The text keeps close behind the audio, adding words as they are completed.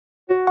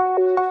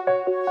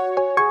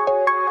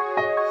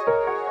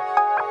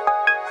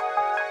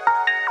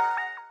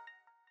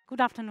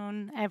good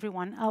afternoon,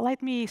 everyone.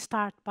 Let me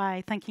start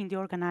by thanking the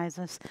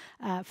organizers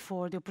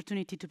for the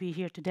opportunity to be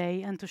here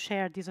today and to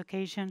share this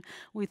occasion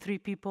with three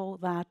people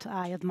that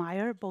I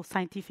admire, both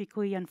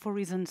scientifically and for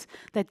reasons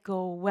that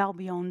go well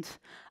beyond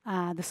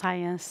the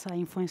science,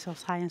 influence of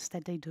science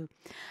that they do.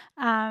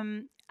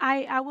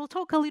 I will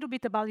talk a little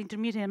bit about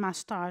intermediate mass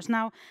stars.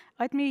 Now,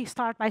 let me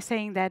start by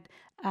saying that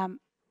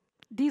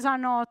these are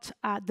not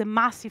the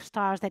massive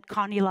stars that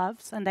Connie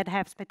loves and that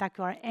have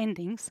spectacular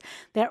endings.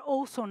 They're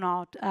also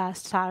not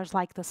stars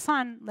like the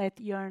Sun that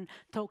Jörn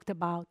talked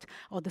about,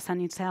 or the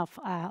Sun itself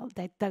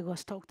that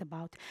Douglas talked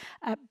about.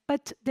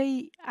 But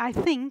they, I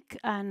think,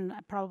 and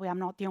probably I'm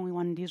not the only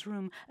one in this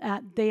room,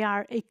 they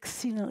are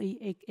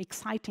exceedingly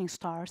exciting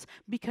stars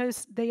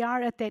because they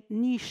are at that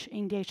niche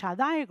in the HR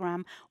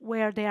diagram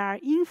where they are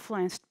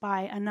influenced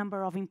by a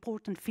number of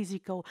important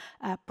physical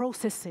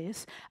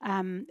processes,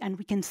 and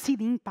we can see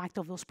the impact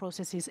of those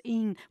processes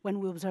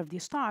when we observe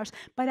these stars,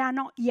 but are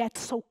not yet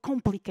so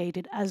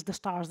complicated as the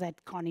stars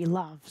that Connie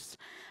loves.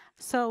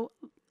 So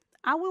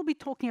I will be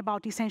talking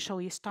about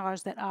essentially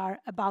stars that are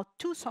about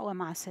 2 solar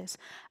masses,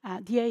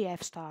 the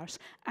AF stars.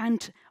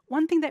 And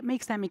one thing that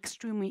makes them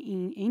extremely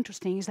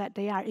interesting is that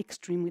they are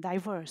extremely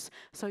diverse.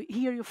 So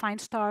here you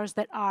find stars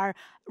that are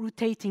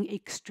rotating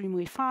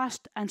extremely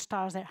fast and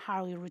stars that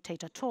hardly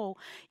rotate at all.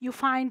 You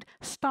find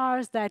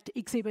stars that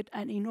exhibit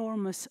an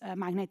enormous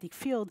magnetic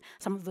field,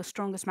 some of the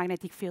strongest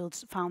magnetic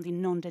fields found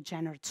in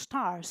non-degenerate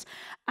stars.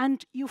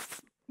 And you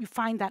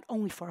find that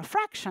only for a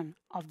fraction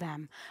of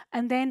them.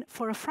 And then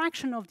for a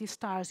fraction of these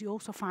stars, you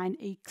also find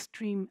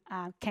extreme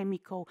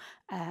chemical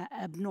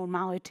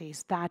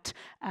abnormalities that,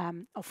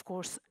 of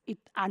course,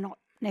 are not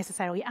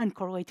necessarily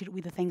uncorrelated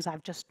with the things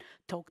I've just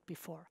talked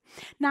before.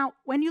 Now,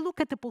 when you look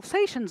at the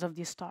pulsations of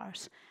these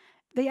stars,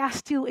 they are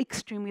still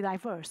extremely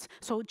diverse.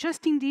 So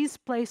just in this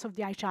place of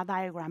the HR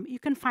diagram, you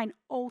can find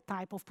all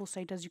type of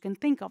pulsators you can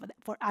think of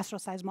for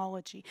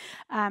astroseismology.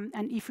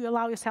 And if you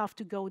allow yourself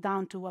to go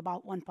down to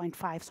about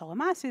 1.5 solar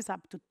masses,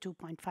 up to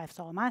 2.5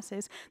 solar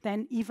masses,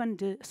 then even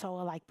the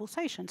solar-like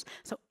pulsations.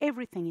 So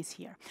everything is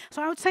here.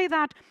 So I would say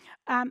that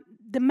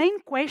the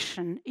main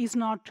question is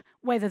not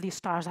whether these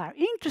stars are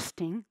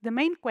interesting. The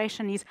main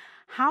question is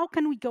how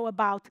can we go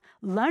about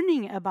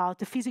learning about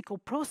the physical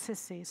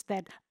processes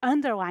that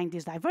underlie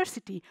this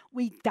diversity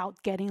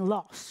without getting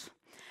lost.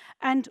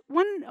 And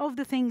one of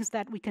the things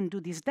that we can do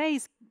these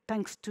days,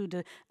 thanks to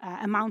the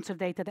amounts of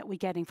data that we're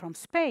getting from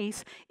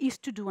space, is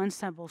to do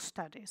ensemble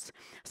studies.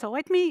 So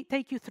let me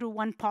take you through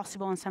one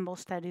possible ensemble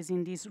studies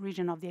in this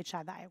region of the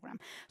HR diagram.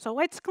 So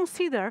let's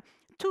consider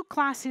 2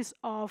 classes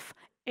of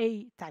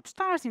A-type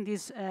stars in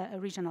this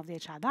region of the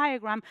HR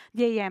diagram,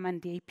 the AM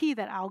and the AP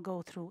that I'll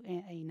go through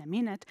in a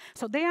minute.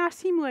 So they are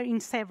similar in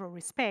several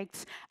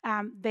respects.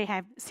 They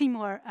have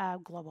similar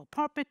global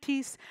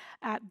properties.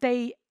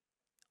 They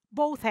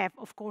both have,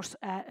 of course,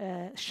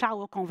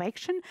 shallow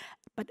convection,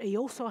 but they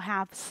also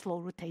have slow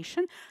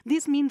rotation.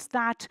 This means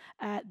that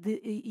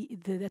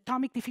the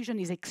atomic diffusion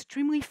is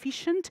extremely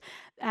efficient,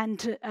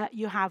 and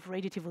you have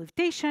radiative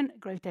levitation,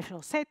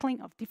 gravitational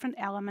settling of different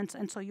elements,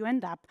 and so you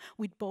end up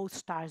with both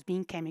stars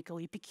being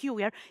chemically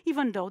peculiar,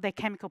 even though their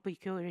chemical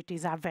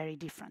peculiarities are very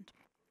different.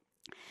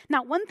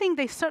 Now, one thing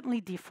they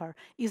certainly differ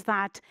is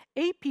that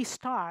AP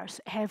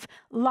stars have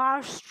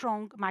large,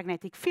 strong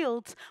magnetic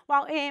fields,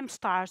 while AM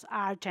stars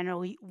are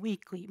generally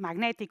weakly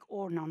magnetic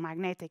or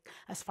non-magnetic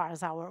as far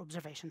as our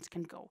observations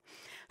can go.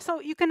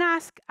 So you can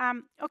ask,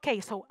 okay,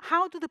 so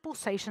how do the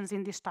pulsations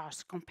in these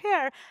stars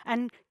compare,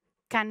 and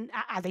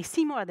are they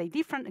similar, are they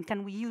different, and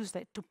can we use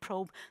that to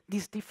probe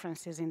these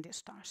differences in these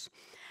stars?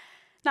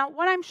 Now,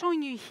 what I'm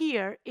showing you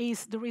here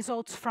is the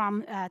results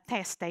from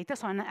test data,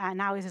 so an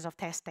analysis of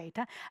test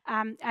data.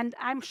 And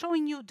I'm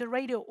showing you the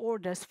radio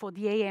orders for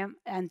the AM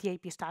and the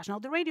AP stars. Now,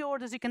 the radio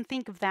orders, you can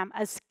think of them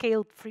as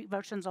scaled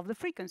versions of the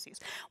frequencies,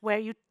 where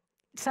you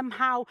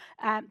somehow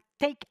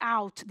take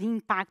out the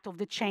impact of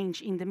the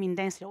change in the mean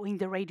density or in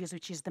the radius,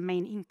 which is the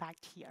main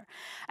impact here.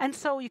 And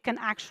so you can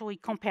actually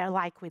compare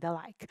like with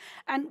alike.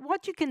 And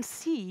what you can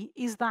see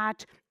is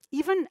that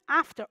even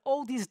after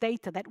all this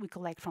data that we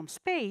collect from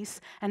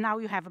space, and now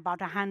you have about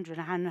 100,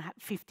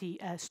 150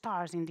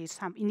 stars in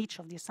each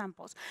of these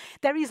samples,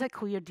 there is a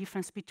clear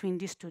difference between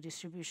these 2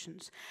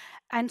 distributions.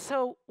 And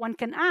so one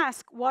can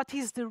ask, what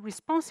is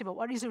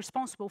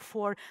responsible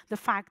for the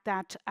fact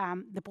that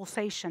the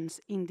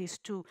pulsations in these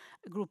 2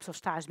 groups of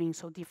stars being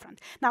so different?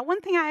 Now,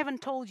 one thing I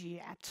haven't told you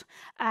yet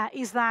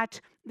is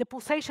that the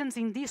pulsations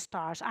in these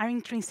stars are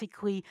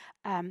intrinsically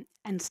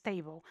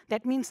unstable.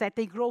 That means that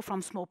they grow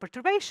from small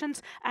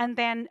perturbations, and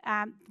then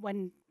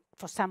when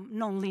for some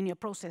non-linear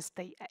process,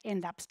 they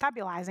end up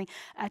stabilizing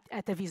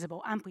at a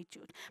visible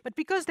amplitude. But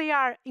because they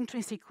are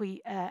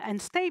intrinsically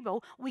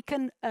unstable, we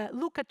can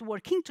look at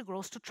work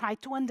integrals to try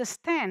to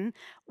understand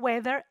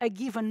whether a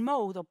given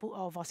mode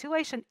of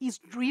oscillation is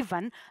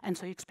driven, and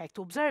so you expect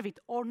to observe it,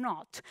 or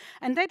not.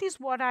 And that is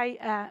what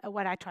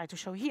I try to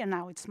show here.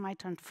 Now it's my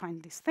turn to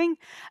find this thing.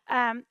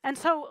 And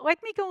so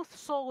let me go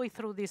slowly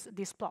through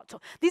this plot. So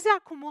these are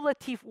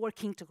cumulative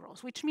work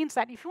integrals, which means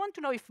that if you want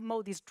to know if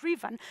mode is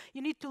driven,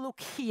 you need to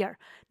look here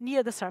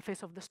near the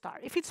surface of the star.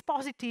 If it's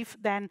positive,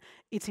 then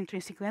it's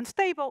intrinsically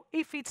unstable.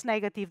 If it's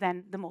negative,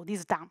 then the mode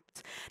is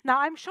damped. Now,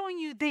 I'm showing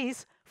you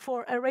this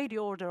for a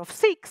radio order of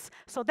 6,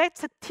 so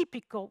that's a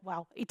typical,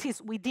 well, it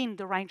is within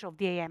the range of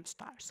the AM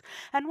stars.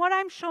 And what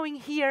I'm showing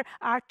here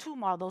are two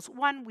models,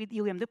 one with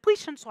helium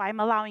depletion, so I'm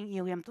allowing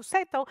helium to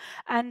settle,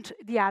 and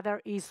the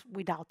other is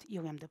without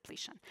helium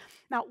depletion.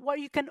 Now, what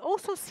you can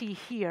also see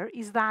here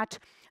is that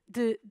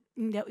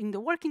in the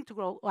work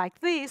integral like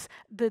this,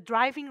 the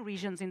driving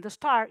regions in the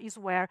star is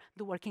where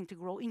the work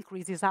integral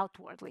increases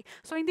outwardly.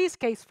 So in this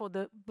case, for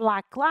the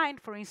black line,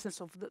 for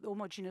instance, of the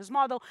homogeneous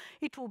model,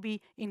 it will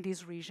be in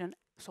this region,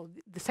 so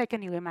the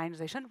second helium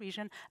ionization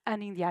region,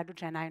 and in the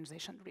hydrogen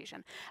ionization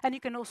region. And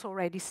you can also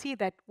already see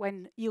that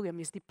when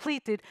helium is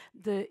depleted,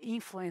 the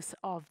influence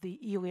of the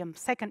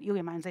second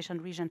helium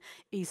ionization region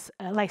is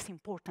less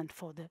important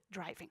for the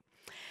driving.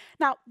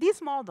 Now,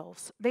 these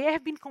models, they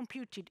have been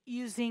computed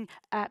using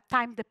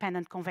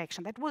time-dependent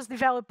convection that was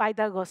developed by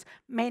Douglas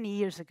many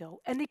years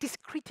ago. And it is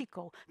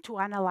critical to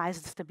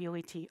analyze the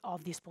stability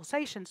of these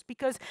pulsations,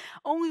 because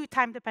only with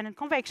time-dependent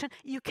convection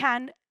you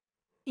can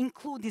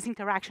include this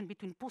interaction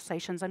between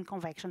pulsations and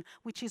convection,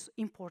 which is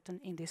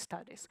important in these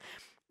studies.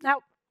 Now,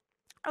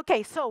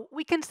 okay, so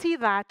we can see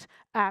that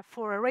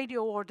for a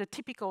radio order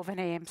typical of an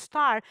AM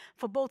star,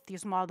 for both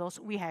these models,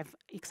 we have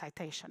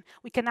excitation.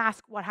 We can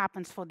ask what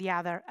happens for the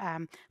other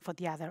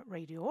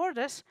radio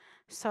orders.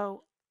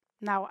 So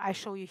now I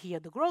show you here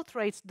the growth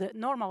rates, the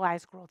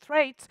normalized growth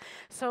rates.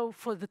 So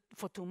for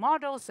two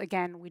models,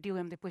 again, with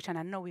helium depletion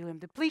and no helium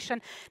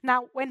depletion.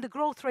 Now, when the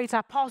growth rates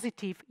are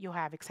positive, you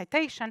have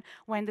excitation.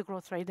 When the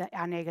growth rates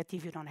are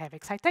negative, you don't have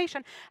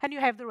excitation. And you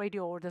have the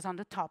radio orders on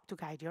the top to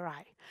guide your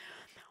eye.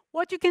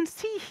 What you can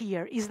see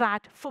here is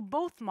that for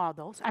both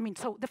models,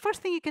 so the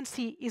first thing you can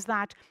see is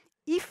that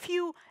if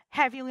you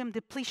have helium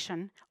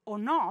depletion or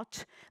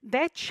not,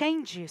 that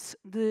changes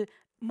the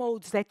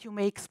modes that you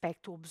may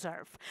expect to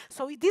observe.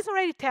 So this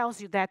already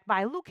tells you that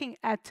by looking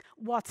at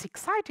what's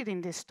excited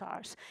in these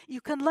stars,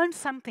 you can learn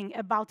something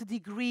about the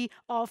degree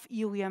of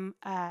helium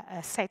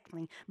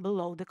settling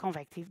below the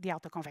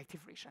outer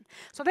convective region.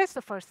 So that's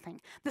the first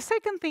thing. The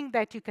second thing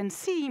that you can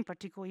see, in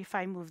particular, if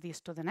I move this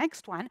to the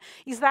next one,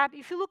 is that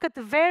if you look at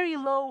the very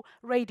low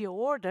radio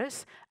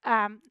orders,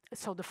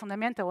 so the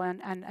fundamental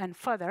and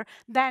further,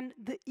 then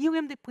the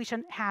helium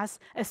depletion has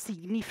a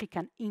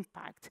significant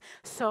impact.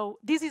 So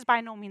this is by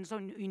no means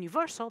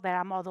universal. There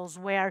are models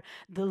where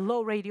the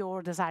low radio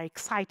orders are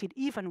excited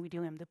even with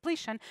helium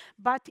depletion,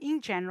 but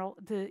in general,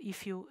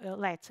 if you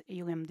let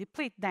helium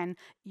deplete, then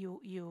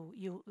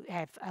you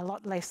have a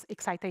lot less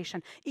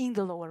excitation in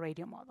the lower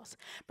radio models.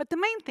 But the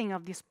main thing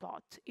of this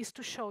plot is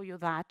to show you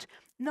that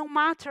no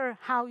matter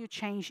how you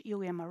change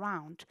helium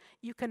around,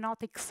 you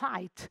cannot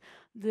excite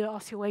the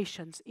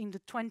oscillations in the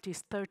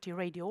 20s, 30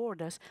 radio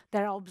orders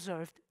that are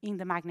observed in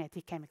the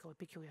magnetic chemical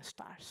peculiar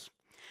stars.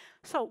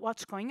 So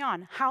what's going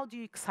on? How do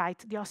you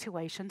excite the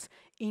oscillations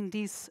in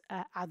this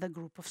other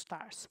group of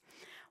stars?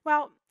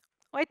 Well,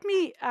 let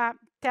me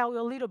tell you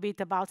a little bit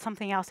about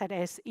something else that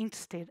has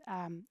interested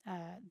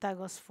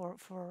Douglas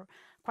for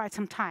quite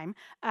some time,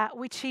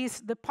 which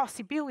is the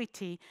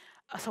possibility,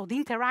 so the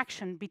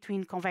interaction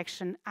between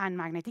convection and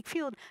magnetic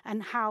field,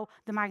 and how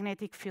the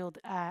magnetic field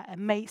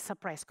may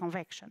suppress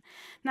convection.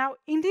 Now,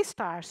 in these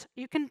stars,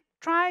 you can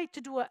try to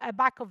do a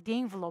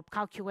back-of-the-envelope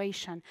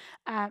calculation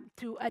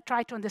to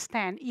try to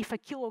understand if a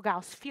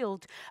kilogauss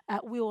field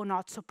will or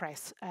not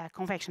suppress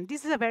convection.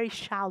 This is a very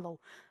shallow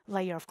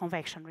layer of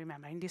convection,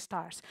 remember, in these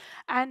stars.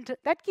 And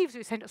that gives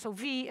you, so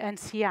V and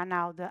C are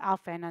now the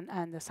alpha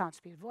and the sound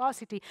speed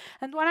velocity.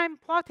 And what I'm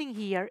plotting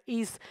here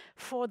is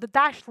for the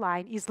dashed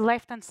line is the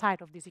left-hand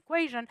side of this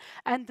equation,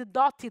 and the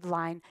dotted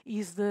line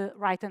is the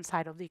right-hand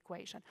side of the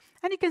equation.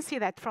 And you can see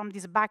that from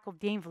this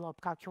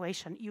back-of-the-envelope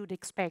calculation, you'd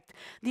expect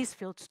these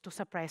fields to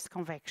suppress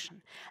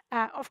convection.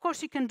 Of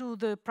course, you can do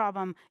the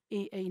problem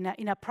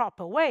in a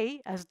proper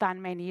way, as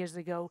done many years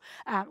ago,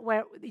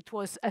 where it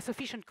was a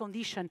sufficient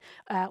condition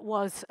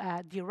was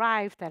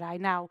derived that I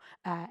now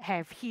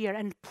have here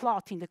and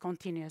plot in the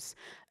continuous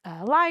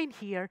line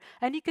here.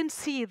 And you can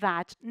see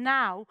that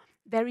now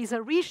there is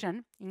a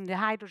region in the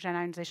hydrogen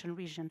ionization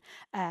region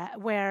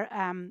where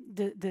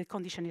the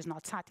condition is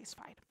not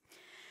satisfied.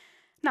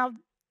 Now,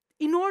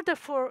 in order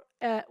for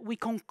we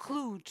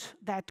conclude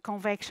that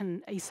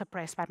convection is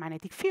suppressed by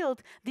magnetic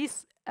field,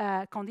 this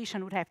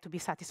condition would have to be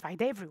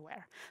satisfied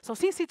everywhere. So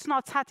since it's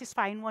not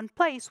satisfied in one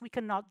place, we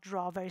cannot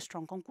draw very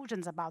strong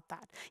conclusions about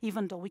that,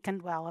 even though we can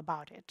dwell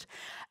about it.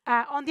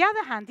 On the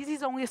other hand, this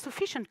is only a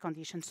sufficient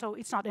condition, so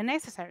it's not a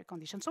necessary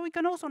condition. So we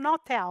can also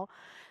not tell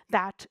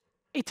that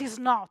it is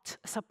not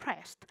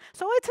suppressed.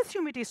 So let's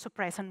assume it is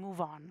suppressed and move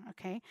on,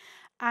 okay?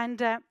 And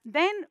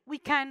then we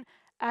can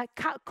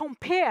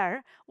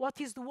compare what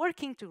is the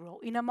work integral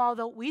in a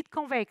model with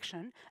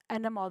convection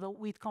and a model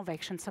with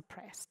convection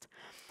suppressed.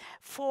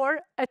 For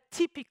a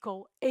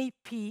typical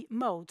AP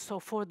mode, so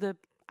for the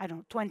I don't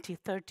know, 20,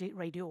 30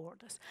 radio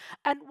orders.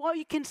 And what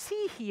you can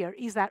see here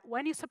is that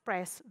when you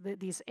suppress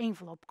this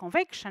envelope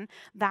convection,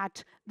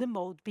 that the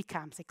mode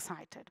becomes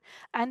excited.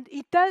 And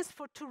it does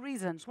for two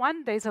reasons.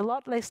 One, there's a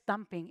lot less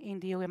dumping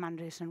in the helium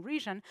ionization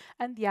region,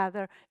 and the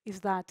other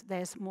is that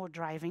there's more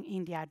driving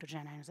in the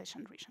hydrogen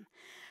ionization region.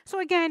 So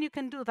again, you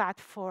can do that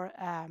for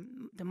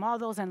the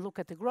models and look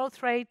at the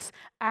growth rates.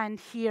 And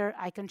here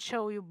I can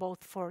show you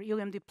both for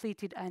helium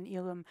depleted and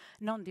helium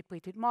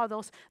non-depleted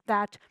models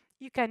that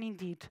you can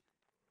indeed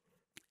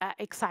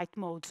excite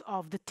modes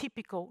of the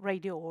typical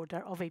radio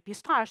order of AP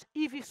stars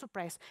if you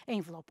suppress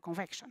envelope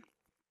convection.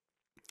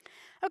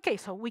 Okay,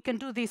 so we can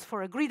do this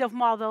for a grid of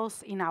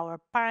models in our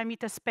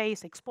parameter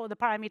space, explore the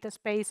parameter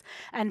space,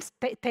 and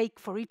take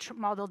for each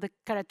model the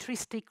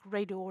characteristic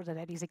radio order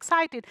that is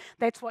excited.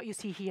 That's what you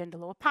see here in the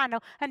lower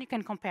panel, and you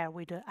can compare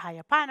with the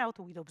higher panel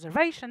with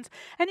observations,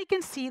 and you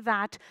can see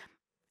that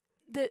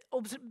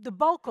the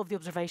bulk of the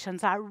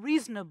observations are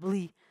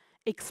reasonably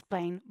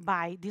explained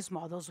by these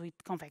models with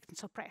convection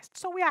suppressed.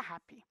 So we are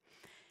happy,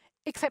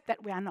 except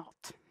that we are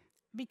not.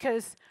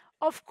 Because,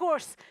 of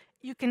course,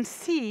 you can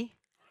see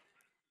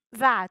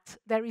that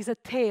there is a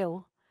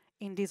tail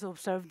in this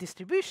observed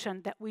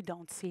distribution that we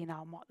don't see in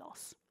our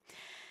models.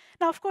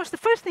 Now, of course, the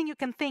first thing you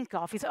can think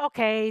of is,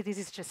 okay, this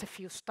is just a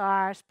few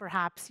stars.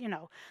 Perhaps,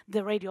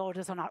 the radio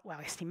orders are not well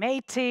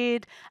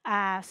estimated.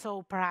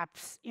 So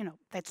perhaps,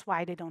 that's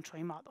why they don't show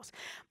in models.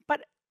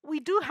 But we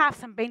do have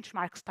some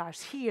benchmark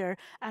stars here,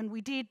 and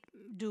we did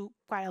do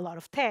quite a lot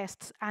of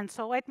tests. And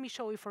so let me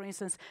show you, for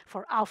instance,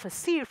 for Alpha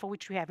Cygni, for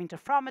which we have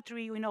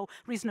interferometry, we know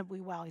reasonably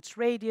well its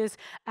radius,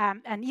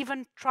 and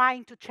even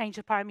trying to change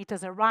the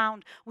parameters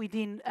around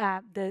within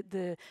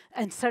the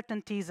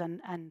uncertainties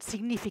and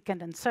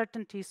significant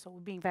uncertainties, so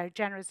being very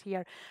generous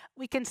here,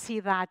 we can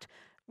see that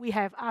we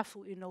have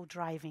absolutely no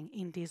driving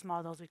in these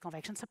models with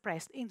convection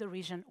suppressed in the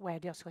region where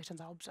the oscillations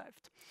are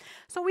observed.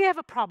 So we have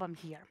a problem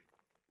here.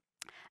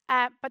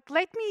 But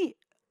let me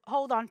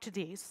hold on to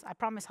this. I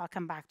promise I'll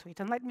come back to it.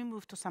 And let me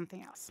move to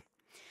something else.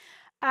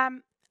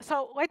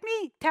 So let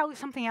me tell you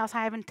something else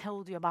I haven't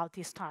told you about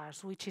these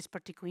stars, which is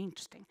particularly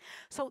interesting.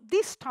 So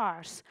these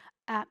stars,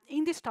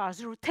 in these stars,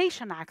 the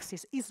rotation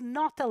axis is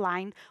not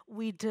aligned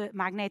with the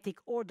magnetic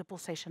or the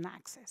pulsation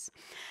axis.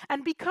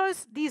 And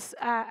because this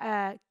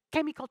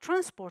chemical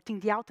transport in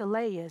the outer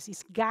layers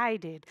is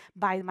guided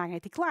by the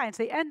magnetic lines,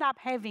 they end up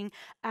having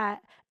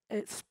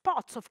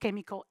spots of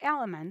chemical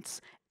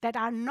elements that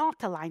are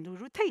not aligned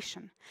with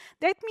rotation.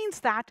 That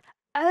means that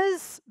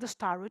as the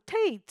star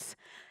rotates,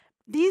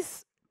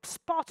 these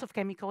spots of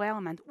chemical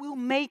element will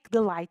make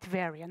the light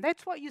vary. And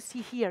that's what you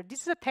see here.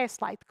 This is a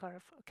test light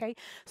curve, okay?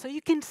 So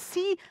you can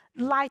see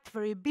light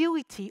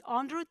variability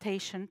on the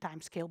rotation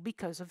timescale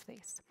because of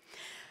this.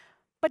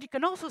 But you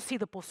can also see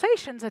the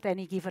pulsations at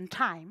any given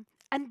time.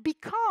 And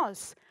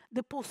because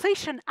the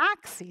pulsation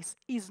axis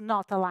is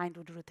not aligned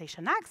with the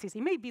rotation axis,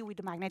 it may be with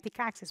the magnetic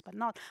axis, but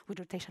not with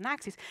the rotation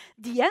axis,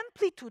 the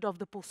amplitude of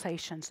the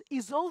pulsations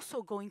is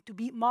also going to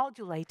be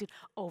modulated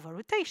over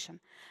rotation.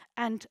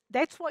 And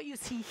that's what you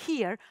see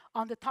here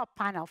on the top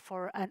panel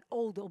for an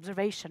old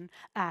observation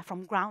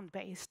from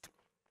ground-based.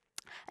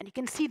 And you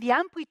can see the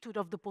amplitude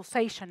of the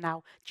pulsation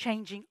now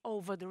changing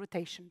over the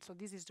rotation. So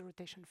this is the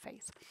rotation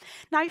phase.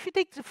 Now, if you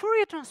take the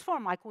Fourier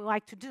transform, like we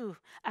like to do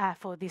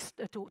for this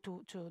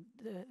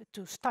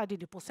to study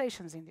the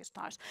pulsations in these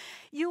stars,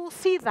 you will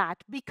see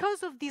that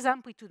because of this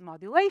amplitude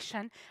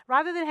modulation,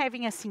 rather than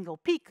having a single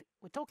peak,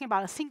 we're talking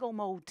about a single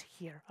mode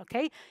here,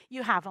 okay?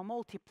 You have a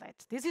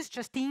multiplet. This is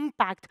just the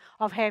impact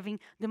of having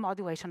the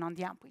modulation on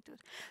the amplitude.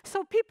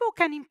 So people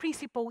can, in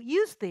principle,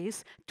 use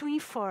this to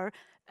infer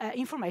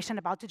information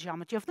about the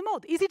geometry of the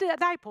mode. Is it a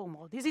dipole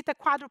mode? Is it a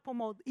quadrupole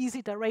mode? Is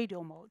it a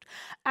radial mode?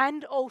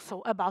 And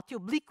also about the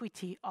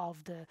obliquity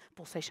of the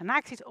pulsation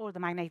axis or the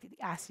magnetic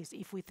axis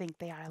if we think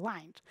they are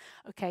aligned,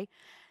 okay?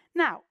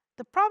 Now,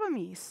 the problem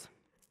is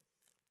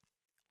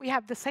we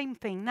have the same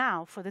thing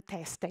now for the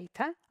test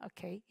data,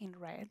 okay, in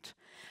red.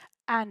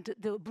 And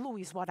the blue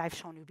is what I've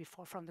shown you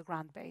before from the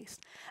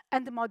ground-based.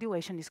 And the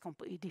modulation is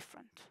completely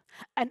different.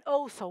 And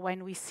also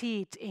when we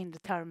see it in the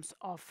terms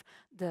of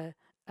the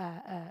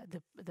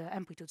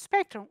amplitude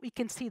spectrum, we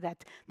can see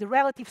that the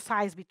relative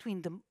size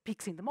between the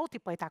peaks in the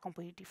multiplet are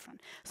completely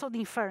different. So the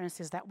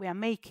inferences that we are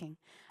making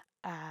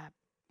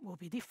will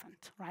be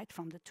different, right,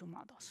 from the two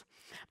models.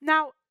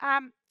 Now,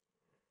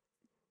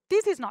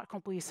 this is not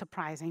completely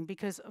surprising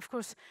because, of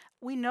course,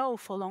 we know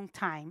for a long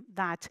time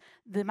that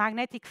the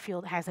magnetic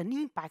field has an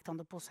impact on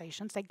the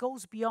pulsations that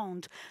goes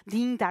beyond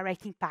the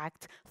indirect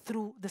impact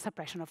through the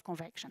suppression of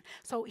convection.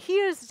 So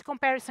here's the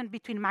comparison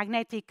between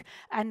magnetic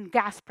and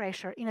gas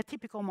pressure in a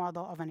typical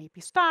model of an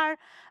AP star.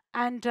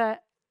 And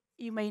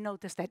you may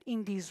notice that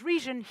in this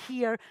region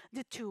here,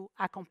 the two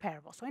are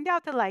comparable. So in the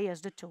outer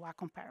layers, the two are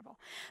comparable.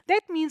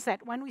 That means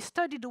that when we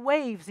study the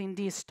waves in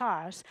these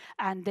stars,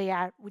 and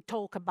we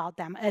talk about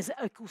them as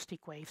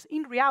acoustic waves,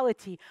 in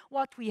reality,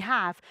 what we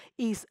have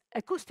is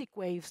acoustic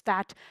waves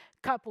that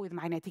couple with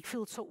magnetic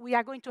fields. So we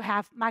are going to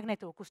have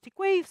magnetoacoustic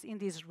waves in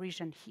this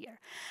region here.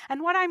 And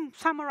what I'm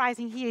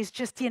summarizing here is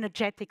just the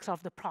energetics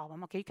of the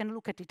problem. Okay, you can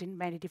look at it in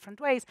many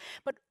different ways,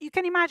 but you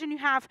can imagine you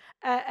have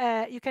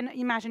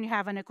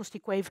an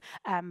acoustic wave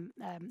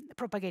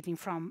propagating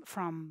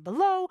from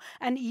below,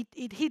 and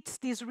it hits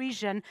this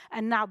region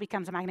and now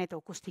becomes a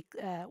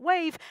magnetoacoustic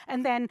wave,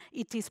 and then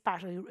it is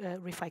partly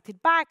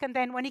reflected back, and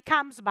then when it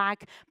comes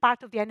back,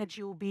 part of the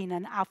energy will be in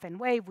an half-n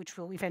wave, which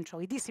will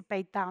eventually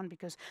dissipate down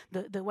because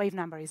the wave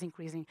number is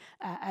increasing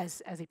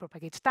as it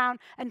propagates down,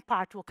 and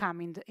part will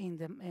come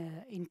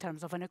in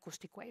terms of an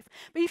acoustic wave.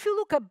 But if you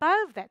look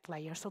above that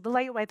layer, so the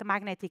layer where the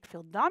magnetic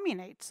field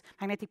dominates,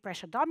 magnetic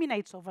pressure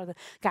dominates over the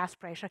gas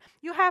pressure,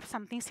 you have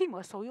something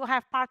similar. So you'll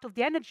have part of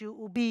the energy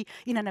will be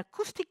in an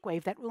acoustic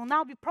wave that will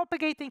now be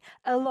propagating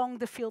along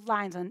the field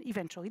lines and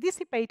eventually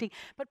dissipating,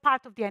 but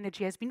part of the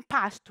energy has been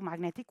passed to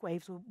magnetic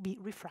waves, will be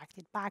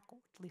refracted back, or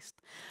at least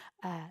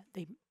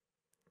they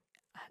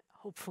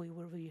hopefully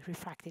will be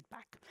refracted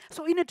back.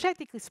 So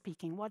energetically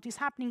speaking, what is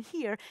happening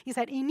here is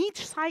that in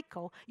each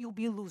cycle, you'll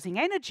be losing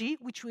energy,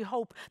 which we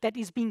hope that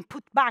is being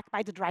put back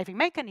by the driving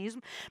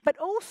mechanism, but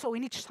also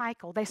in each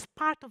cycle, there's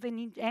part of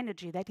an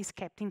energy that is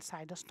kept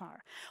inside the star,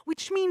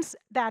 which means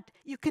that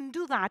you can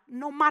do that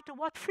no matter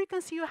what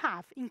frequency you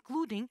have,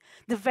 including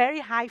the very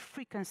high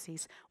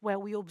frequencies where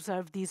we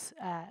observe these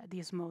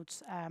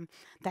modes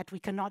that we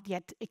cannot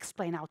yet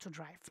explain how to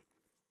drive.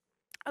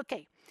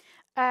 Okay.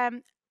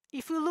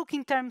 If we look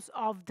in terms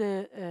of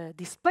the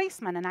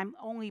displacement, and I'm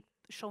only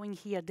showing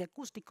here the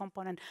acoustic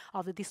component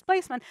of the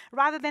displacement,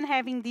 rather than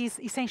having this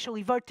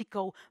essentially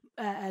vertical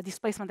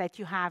displacement that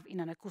you have in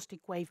an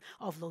acoustic wave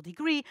of low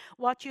degree,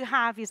 what you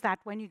have is that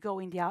when you go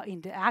in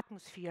the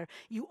atmosphere,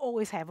 you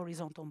always have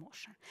horizontal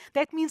motion.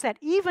 That means that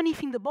even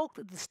if in the bulk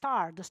of the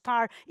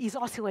star is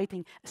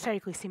oscillating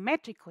spherically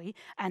symmetrically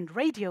and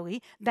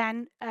radially,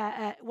 then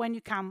when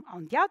you come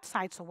on the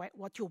outside, so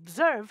what you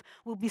observe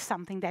will be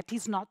something that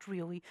is not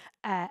really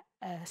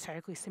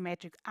spherically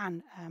symmetric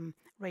and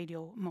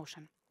radial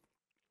motion.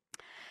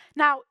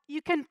 Now,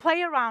 you can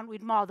play around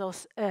with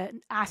models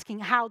asking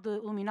how the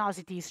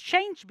luminosity is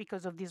changed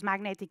because of this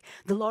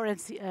the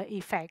Lorentz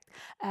effect,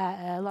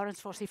 Lorentz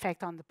force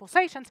effect on the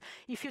pulsations.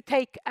 If you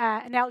take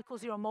an L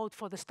equals 0 mode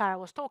for the star I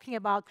was talking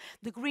about,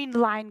 the green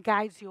line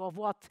guides you of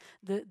what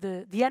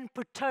the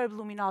unperturbed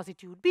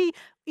luminosity would be,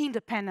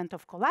 independent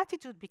of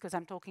colatitude, because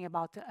I'm talking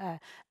about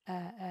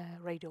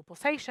radial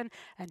pulsation,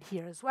 and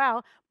here as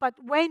well. But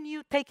when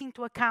you take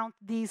into account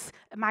this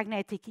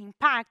magnetic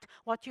impact,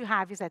 what you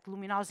have is that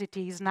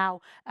luminosity is now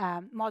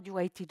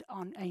modulated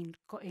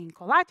in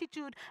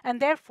colatitude,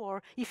 and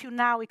therefore, if you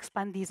now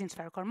expand these in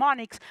spherical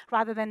harmonics,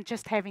 rather than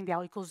just having the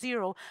L equals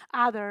 0,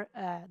 other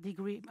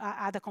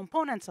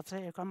components of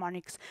spherical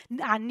harmonics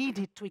are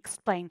needed to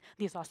explain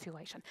this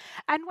oscillation.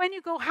 And when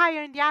you go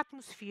higher in the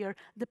atmosphere,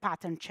 the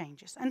pattern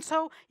changes. And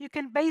so you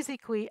can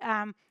basically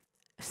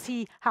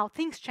see how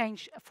things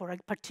change for a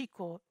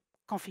particular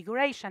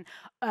configuration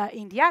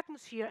in the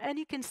atmosphere, and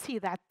you can see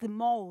that the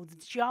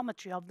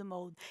geometry of the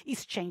mode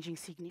is changing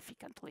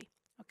significantly.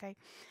 Okay.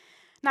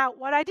 Now,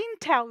 what I didn't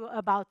tell you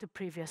about the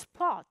previous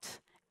plot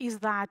is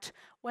that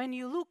when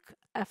you look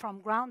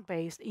from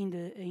ground-based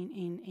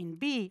in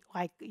B,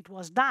 like it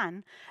was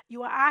done,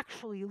 you are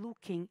actually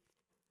looking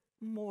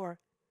more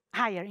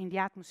higher in the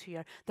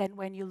atmosphere than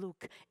when you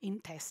look in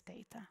test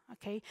data,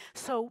 okay?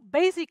 So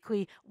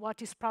basically,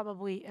 what is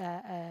probably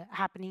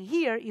happening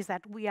here is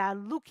that we are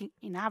looking,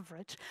 in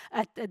average,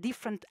 at a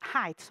different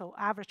height. So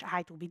average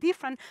height will be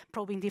different.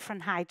 Probing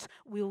different heights,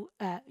 you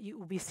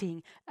will be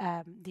seeing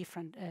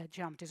different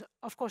geometries.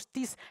 Of course,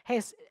 this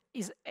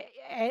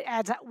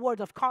adds a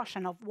word of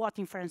caution of what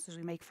inferences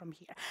we make from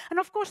here. And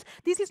of course,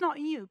 this is not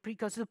new,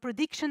 because the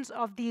predictions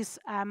of these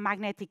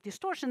magnetic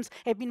distortions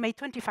have been made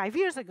 25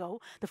 years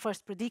ago, the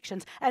first predictions.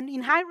 And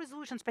in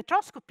high-resolution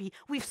spectroscopy,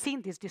 we've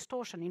seen this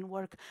distortion in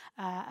work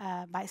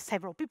by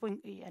several people,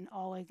 and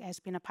Oleg has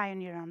been a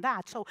pioneer on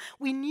that. So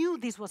we knew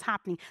this was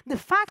happening. The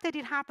fact that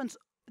it happens,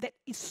 that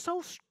is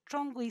so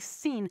strongly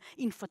seen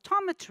in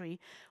photometry,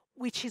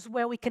 which is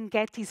where we can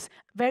get these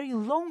very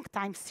long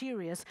time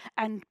series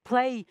and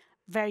play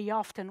very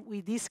often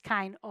with this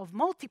kind of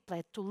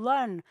multiplet to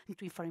learn and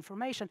to infer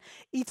information,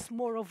 it's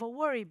more of a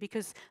worry,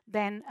 because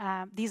then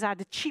these are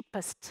the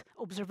cheapest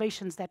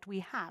observations that we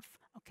have.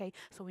 Okay,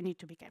 so we need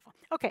to be careful.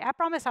 Okay, I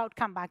promise I would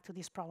come back to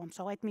this problem.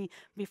 So let me,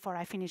 before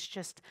I finish,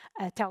 just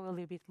tell you a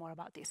little bit more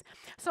about this.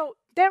 So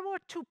there were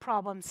two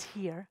problems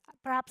here.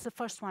 Perhaps the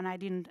first one I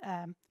didn't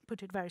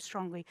put it very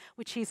strongly,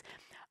 which is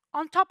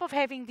on top of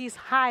having these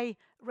high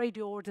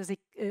radio orders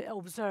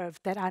observed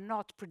that are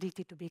not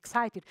predicted to be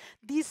excited,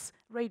 these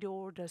radio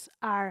orders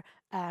are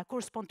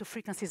correspond to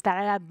frequencies that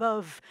are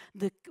above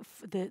the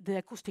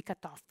acoustic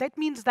cutoff. That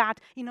means that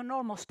in a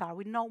normal star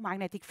with no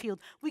magnetic field,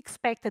 we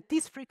expect that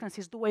these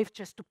frequencies, the waves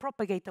just to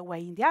propagate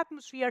away in the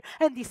atmosphere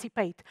and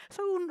dissipate.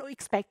 So we wouldn't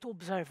expect to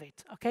observe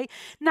it, okay?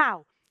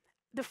 Now,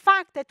 the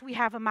fact that we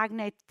have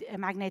a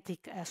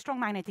strong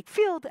magnetic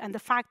field and the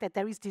fact that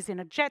there is these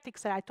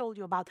energetics that I told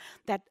you about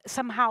that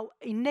somehow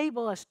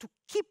enable us to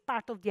keep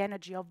part of the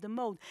energy of the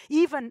mode,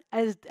 even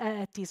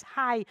at these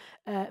high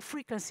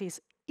frequencies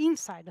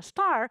inside a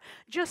star,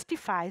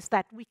 justifies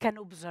that we can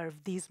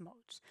observe these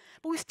modes.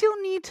 But we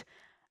still need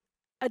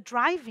a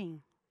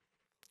driving,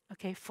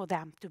 okay, for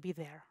them to be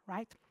there,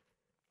 right?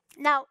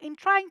 Now, in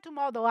trying to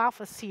model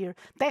alpha sphere,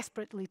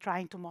 desperately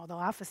trying to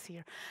model alpha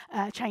sphere,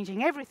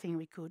 changing everything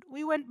we could,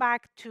 we went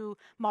back to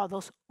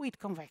models with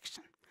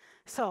convection.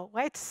 So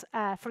let's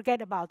forget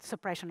about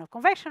suppression of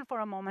convection for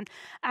a moment.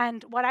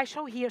 And what I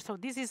show here, so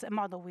this is a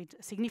model with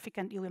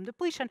significant helium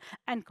depletion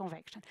and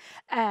convection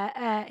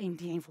in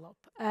the envelope.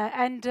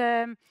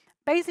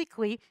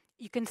 Basically,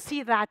 you can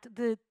see that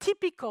the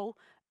typical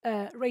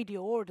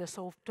radio orders,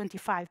 so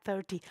 25,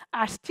 30,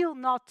 are still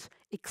not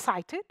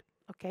excited,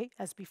 okay,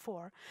 as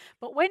before.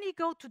 But when you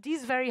go to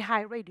these very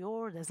high radio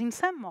orders in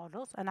some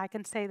models, and I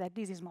can say that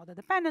this is model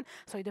dependent,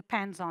 so it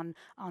depends on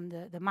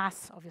the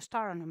mass of your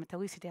star, on the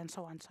metallicity and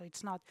so on. So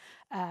it's not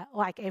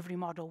like every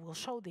model will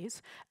show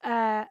this.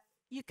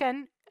 You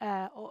can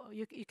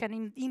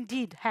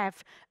indeed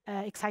have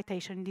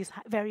excitation in these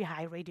very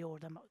high radio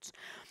order modes.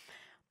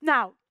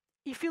 Now,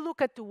 if you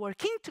look at the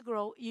work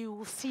integral, you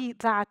will see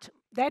that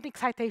that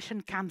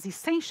excitation comes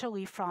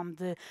essentially from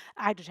the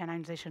hydrogen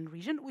ionization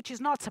region, which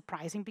is not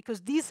surprising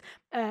because these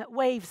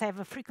waves have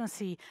a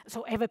frequency,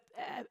 so have a,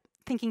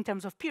 thinking in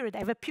terms of period,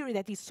 have a period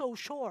that is so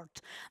short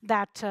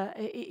that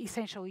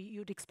essentially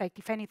you'd expect,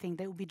 if anything,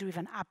 they will be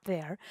driven up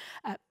there,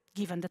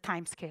 given the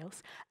time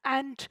scales.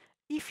 And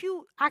if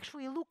you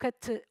actually look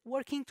at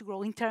work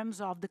integral in terms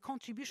of the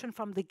contribution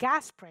from the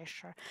gas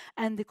pressure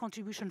and the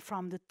contribution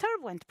from the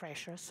turbulent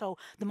pressure, so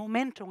the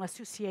momentum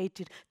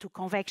associated to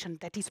convection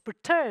that is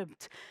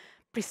perturbed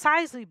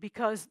precisely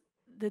because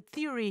the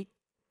theory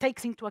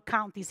takes into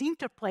account this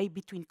interplay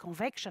between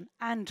convection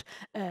and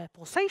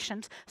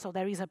pulsations, so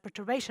there is a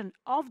perturbation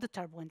of the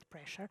turbulent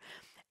pressure,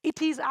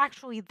 it is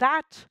actually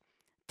that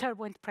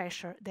turbulent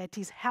pressure that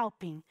is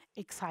helping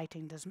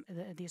exciting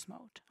this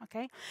mode,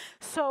 okay?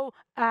 So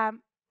I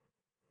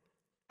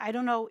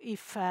don't know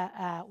if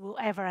we'll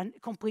ever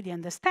completely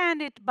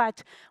understand it,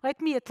 but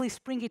let me at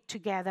least bring it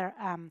together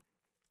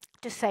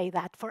to say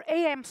that for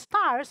AM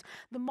stars,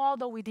 the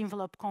model with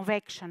envelope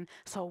convection,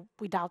 so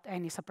without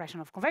any suppression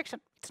of convection,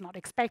 it's not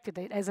expected,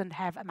 it doesn't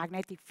have a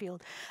magnetic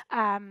field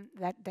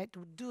that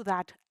would do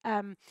that.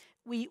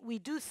 We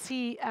do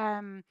see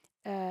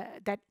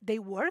that they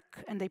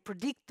work and they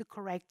predict the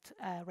correct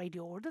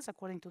radio orders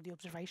according to the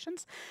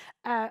observations.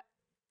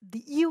 The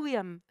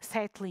helium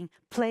settling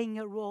playing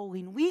a role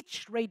in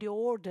which radio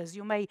orders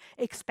you may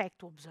expect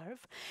to observe.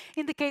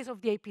 In the case of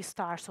the AP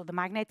stars, so the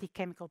magnetic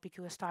chemical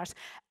peculiar stars,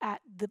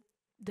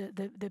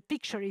 the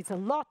picture is a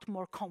lot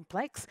more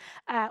complex.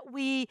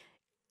 We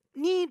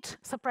need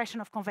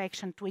suppression of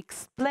convection to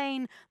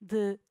explain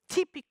the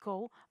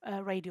typical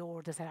radio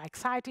orders that are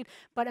excited,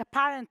 but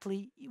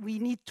apparently we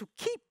need to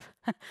keep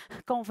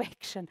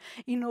convection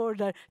in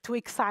order to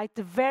excite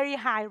the very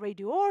high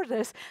radio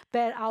orders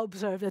that are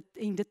observed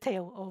in the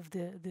tail of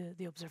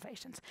the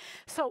observations.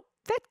 So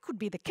that could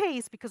be the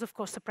case because, of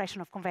course,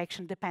 suppression of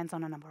convection depends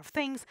on a number of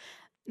things.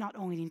 Not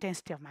only the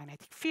intensity of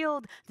magnetic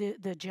field,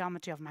 the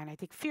geometry of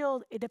magnetic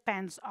field, it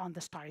depends on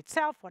the star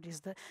itself, what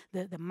is the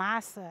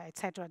mass,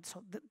 etc.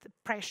 So the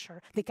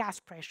pressure, the gas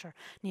pressure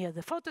near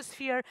the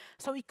photosphere.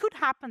 So it could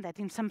happen that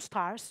in some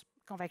stars,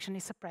 convection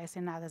is suppressed,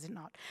 in others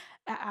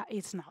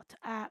it's not.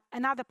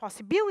 Another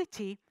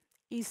possibility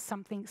is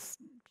something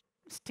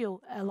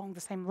still along the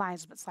same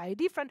lines but slightly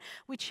different,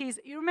 which is,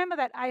 you remember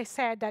that I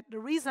said that the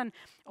reason,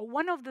 or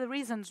one of the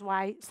reasons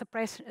why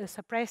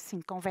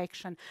suppressing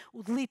convection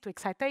would lead to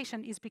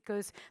excitation is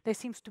because there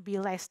seems to be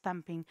less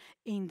damping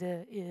in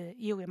the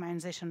helium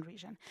ionization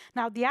region.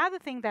 Now, the other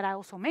thing that I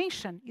also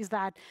mentioned is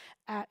that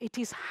it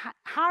is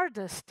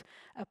hardest,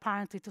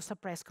 apparently, to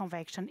suppress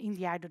convection in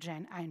the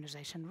hydrogen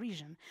ionization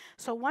region.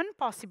 So one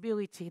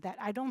possibility that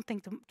I don't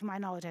think, to my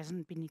knowledge,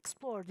 hasn't been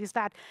explored is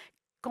that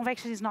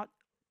convection is not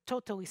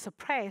totally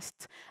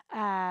suppressed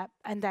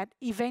and that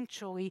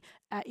eventually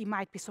it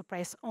might be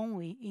suppressed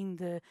only in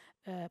the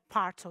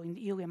parts or in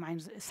the helium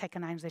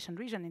second ionization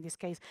region in this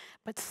case,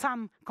 but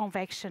some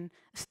convection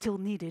still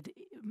needed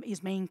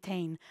is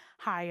maintained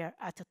higher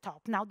at the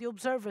top. Now the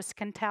observers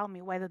can tell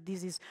me whether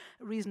this is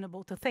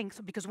reasonable to think,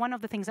 so, because one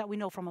of the things that we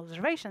know from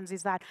observations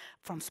is that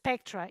from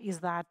spectra is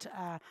that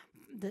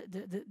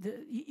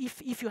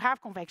if you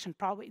have convection,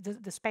 probably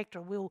the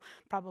spectra will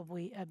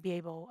probably be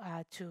able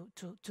to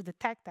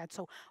detect that.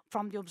 So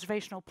from the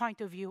observational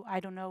point of view, I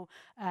don't know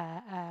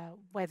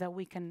whether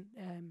we can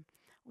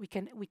we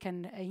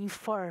can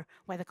infer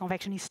whether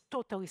convection is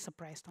totally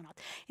suppressed or not.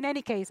 In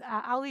any case,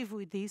 I'll leave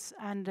with this,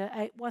 and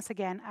once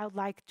again, I would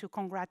like to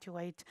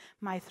congratulate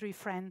my three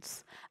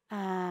friends,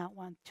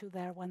 one, two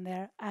there, one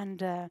there,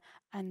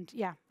 and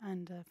yeah,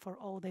 and for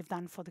all they've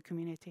done for the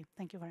community.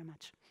 Thank you very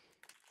much.